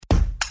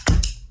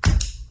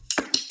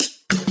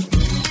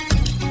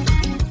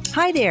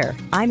Hi there,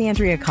 I'm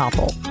Andrea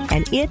Koppel,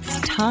 and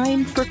it's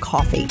time for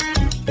Coffee,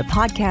 the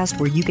podcast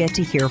where you get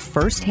to hear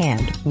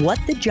firsthand what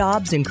the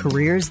jobs and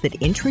careers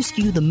that interest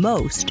you the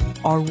most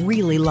are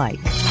really like.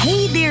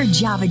 Hey there,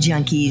 Java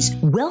Junkies.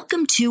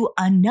 Welcome to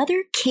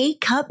another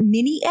K-Cup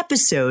mini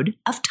episode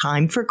of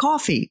Time for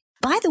Coffee.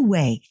 By the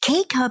way,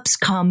 K-Cups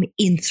come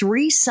in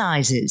 3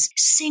 sizes,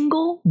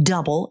 single,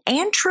 double,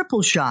 and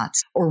triple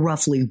shots, or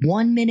roughly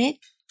 1 minute,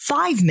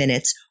 5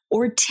 minutes,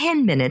 or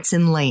 10 minutes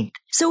in length.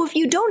 So if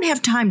you don't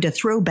have time to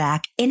throw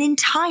back an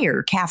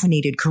entire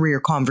caffeinated career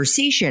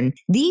conversation,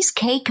 these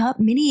K-Cup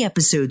mini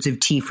episodes of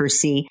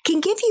T4C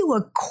can give you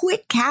a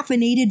quick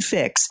caffeinated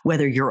fix,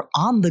 whether you're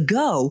on the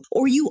go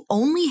or you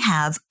only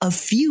have a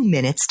few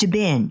minutes to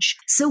binge.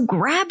 So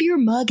grab your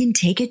mug and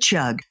take a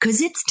chug,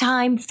 because it's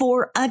time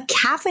for a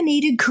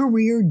caffeinated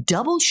career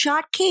double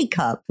shot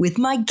K-Cup with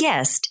my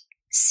guest,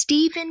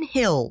 Stephen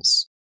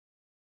Hills.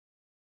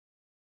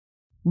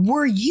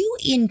 Were you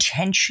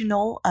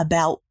intentional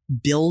about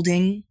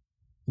building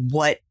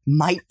what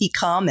might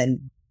become,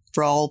 and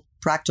for all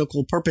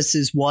practical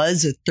purposes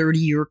was, a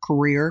 30-year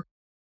career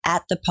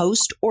at the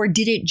Post, or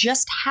did it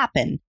just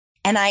happen?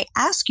 And I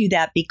ask you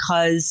that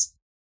because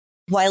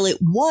while it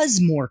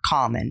was more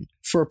common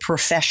for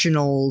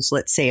professionals,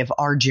 let's say of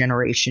our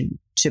generation,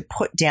 to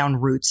put down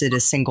roots at a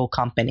single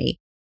company,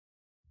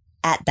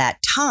 at that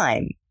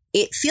time,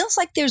 it feels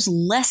like there's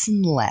less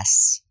and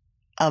less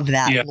of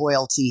that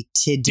loyalty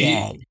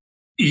today.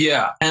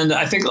 Yeah. And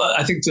I think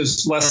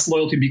there's less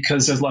loyalty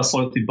because there's less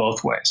loyalty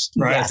both ways,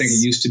 right? Yes. I think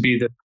it used to be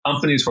that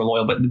companies were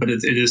loyal, but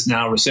it is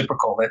now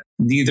reciprocal, that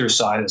neither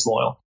side is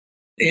loyal.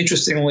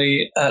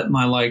 Interestingly, at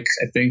my, I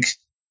think,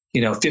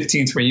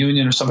 15th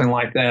reunion or something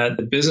like that,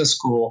 the business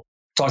school,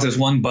 talked to this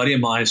one buddy of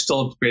mine,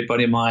 still a great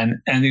buddy of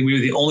mine, and we were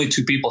the only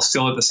 2 people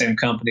still at the same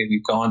company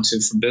we've gone to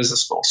from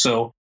business school.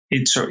 So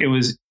it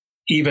was,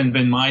 even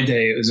in my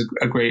day, it was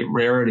a great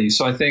rarity.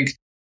 So I think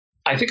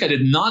I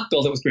did not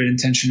build it with great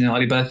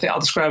intentionality, but I'll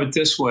describe it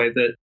this way,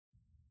 that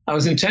I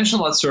was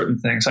intentional about certain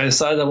things. I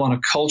decided I want a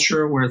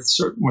culture where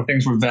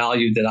things were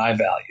valued that I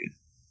valued,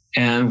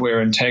 and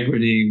where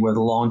integrity, where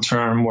the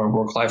long-term, where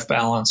work-life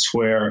balance,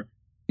 where,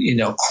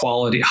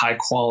 quality, high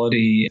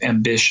quality,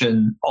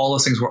 ambition, all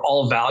those things were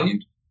all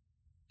valued.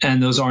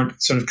 And those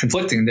aren't sort of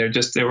conflicting.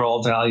 They were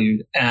all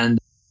valued. And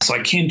so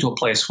I came to a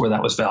place where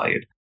that was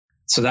valued.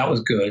 So that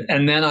was good.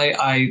 And then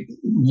I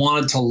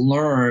wanted to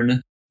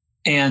learn.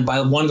 And by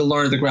wanting to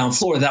learn at the ground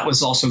floor, that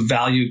was also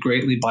valued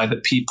greatly by the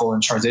people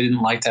in charge. They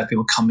didn't like to have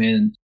people come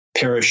in,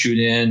 parachute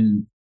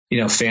in,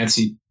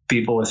 fancy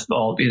people with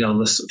all,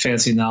 this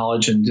fancy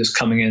knowledge and just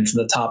coming in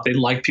from the top. They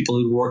like people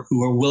who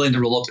are willing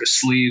to roll up their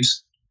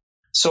sleeves.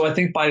 So I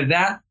think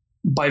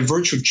by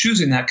virtue of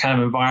choosing that kind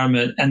of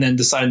environment and then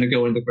deciding to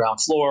go into the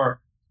ground floor,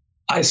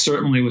 I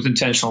certainly was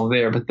intentional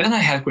there. But then I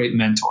had great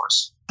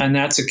mentors. And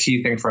that's a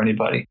key thing for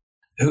anybody,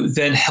 who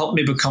then helped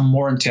me become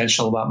more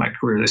intentional about my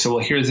career. They said,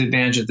 well, here's the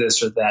advantage of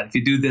this or that. If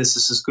you do this,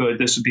 this is good.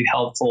 This would be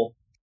helpful.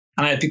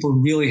 And I had people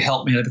who really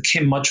helped me. I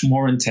became much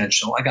more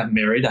intentional. I got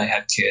married. I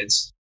had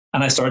kids.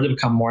 And I started to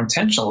become more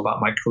intentional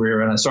about my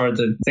career. And I started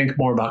to think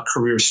more about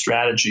career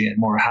strategy and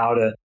more how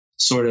to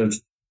sort of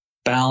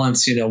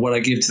balance, what I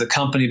give to the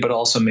company, but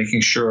also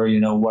making sure,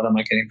 what am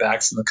I getting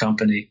back from the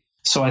company.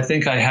 So I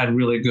think I had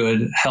really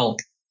good help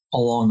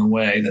along the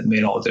way that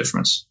made all the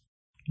difference.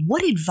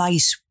 What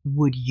advice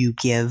would you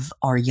give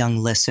our young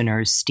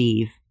listeners,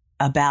 Steve,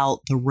 about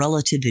the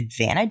relative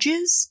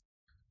advantages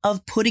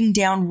of putting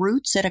down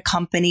roots at a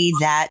company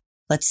that,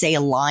 let's say,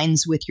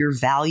 aligns with your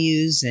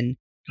values and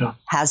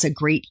has a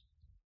great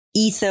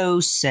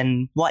ethos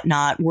and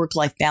whatnot,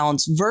 work-life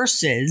balance,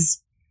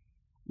 versus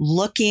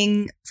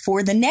looking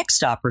for the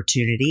next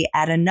opportunity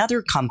at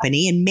another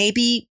company and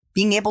maybe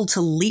being able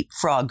to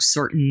leapfrog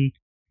certain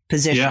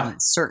positions,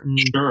 certain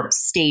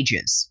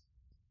stages?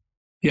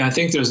 Yeah, I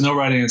think there's no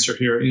right answer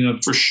here,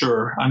 for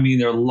sure. I mean,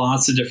 there are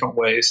lots of different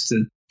ways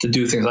to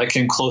do things. I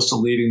came close to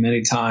leaving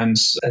many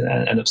times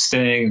and of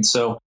staying. And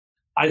so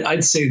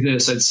I'd say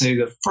this. I'd say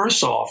that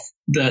first off,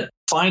 that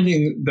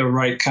finding the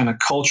right kind of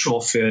cultural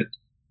fit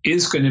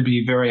is going to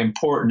be very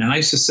important. And I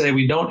used to say,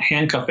 we don't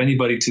handcuff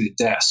anybody to the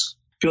desk.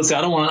 People say,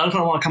 I don't want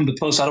to come to the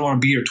Post. I don't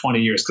want to be here 20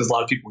 years, because a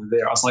lot of people were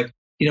there. I was like,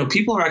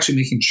 people are actually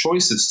making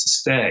choices to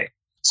stay.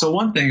 So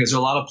one thing is, there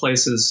are a lot of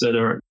places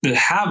that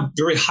have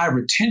very high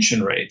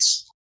retention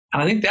rates.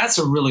 And I think that's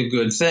a really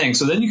good thing.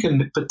 So then you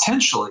can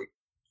potentially,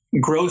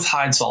 growth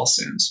hides all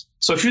sins.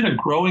 So if you're in a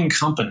growing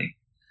company,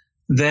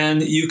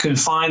 then you can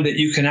find that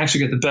you can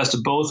actually get the best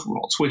of both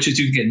worlds, which is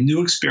you get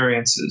new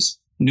experiences,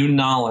 new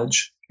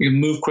knowledge, you can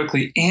move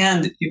quickly,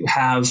 and you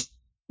have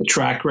a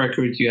track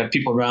record. You have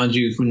people around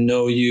you who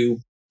know you.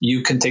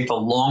 You can take the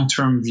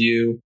long-term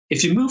view.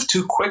 If you move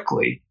too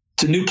quickly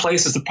to new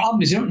places, the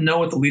problem is you don't know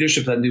what the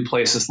leadership of that new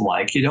place is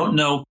like. You don't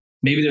know.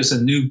 Maybe there's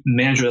a new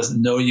manager that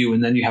doesn't know you,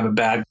 and then you have a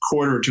bad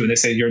quarter or two and they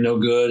say you're no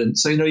good. And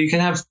so, you can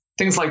have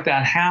things like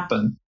that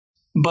happen.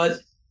 But,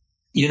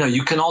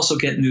 you can also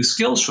get new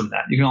skills from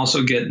that. You can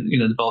also get,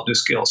 develop new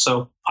skills.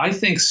 So I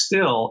think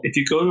still, if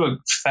you go to a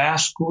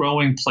fast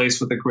growing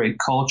place with a great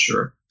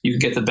culture, you can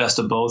get the best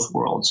of both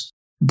worlds.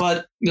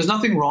 But there's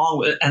nothing wrong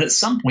with it. And at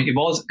some point, you've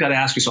always got to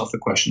ask yourself the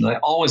question that I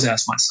always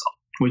ask myself,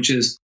 which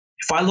is,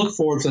 if I look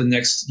forward for the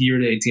next year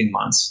to 18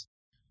 months,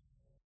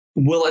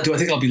 do I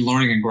think I'll be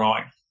learning and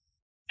growing?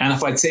 And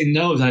if I'd say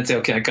no, then I'd say,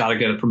 okay, I got to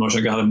get a promotion.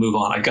 I got to move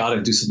on. I got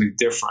to do something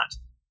different.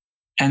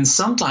 And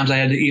sometimes I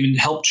had to even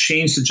help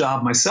change the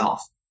job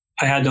myself.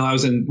 I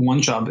was in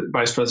one job,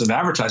 vice president of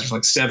advertising, for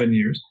like 7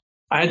 years.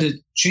 I had to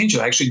change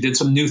it. I actually did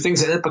some new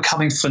things. It ended up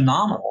becoming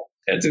phenomenal.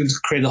 I had to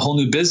create a whole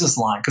new business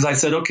line because I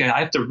said, okay, I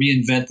have to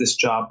reinvent this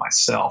job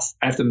myself.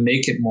 I have to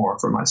make it more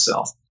for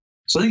myself.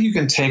 So I think you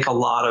can take get a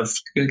lot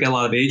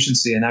of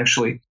agency and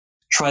actually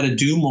try to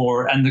do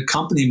more. And the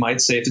company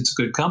might say, if it's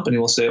a good company,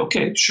 will say,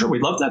 okay, sure,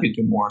 we'd love to have you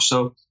do more.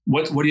 So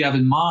what do you have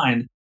in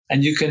mind?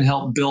 And you can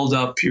help build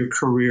up your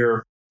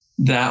career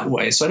that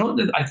way. So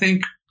I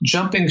think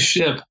jumping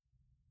ship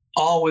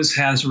always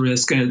has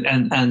risk,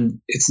 and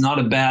it's not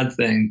a bad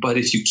thing. But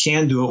if you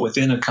can do it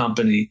within a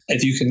company,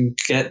 if you can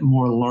get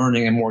more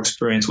learning and more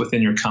experience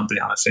within your company,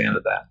 I'm a fan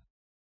of that.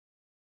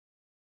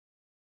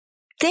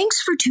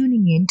 Thanks for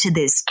tuning in to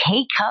this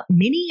K-Cup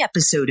mini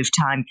episode of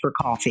Time for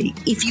Coffee.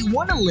 If you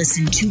want to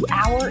listen to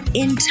our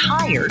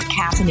entire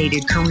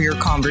caffeinated career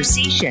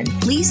conversation,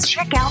 please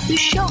check out the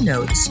show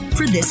notes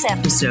for this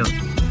episode.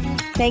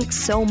 Thanks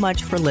so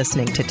much for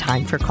listening to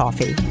Time for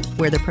Coffee,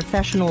 where the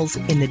professionals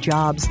in the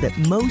jobs that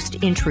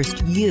most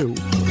interest you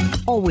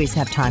always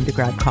have time to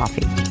grab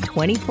coffee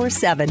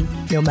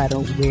 24/7, no matter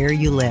where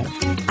you live.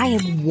 I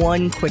have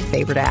one quick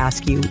favor to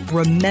ask you.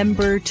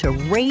 Remember to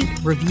rate,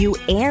 review,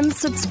 and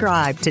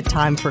subscribe to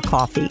Time for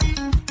Coffee.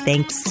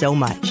 Thanks so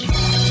much.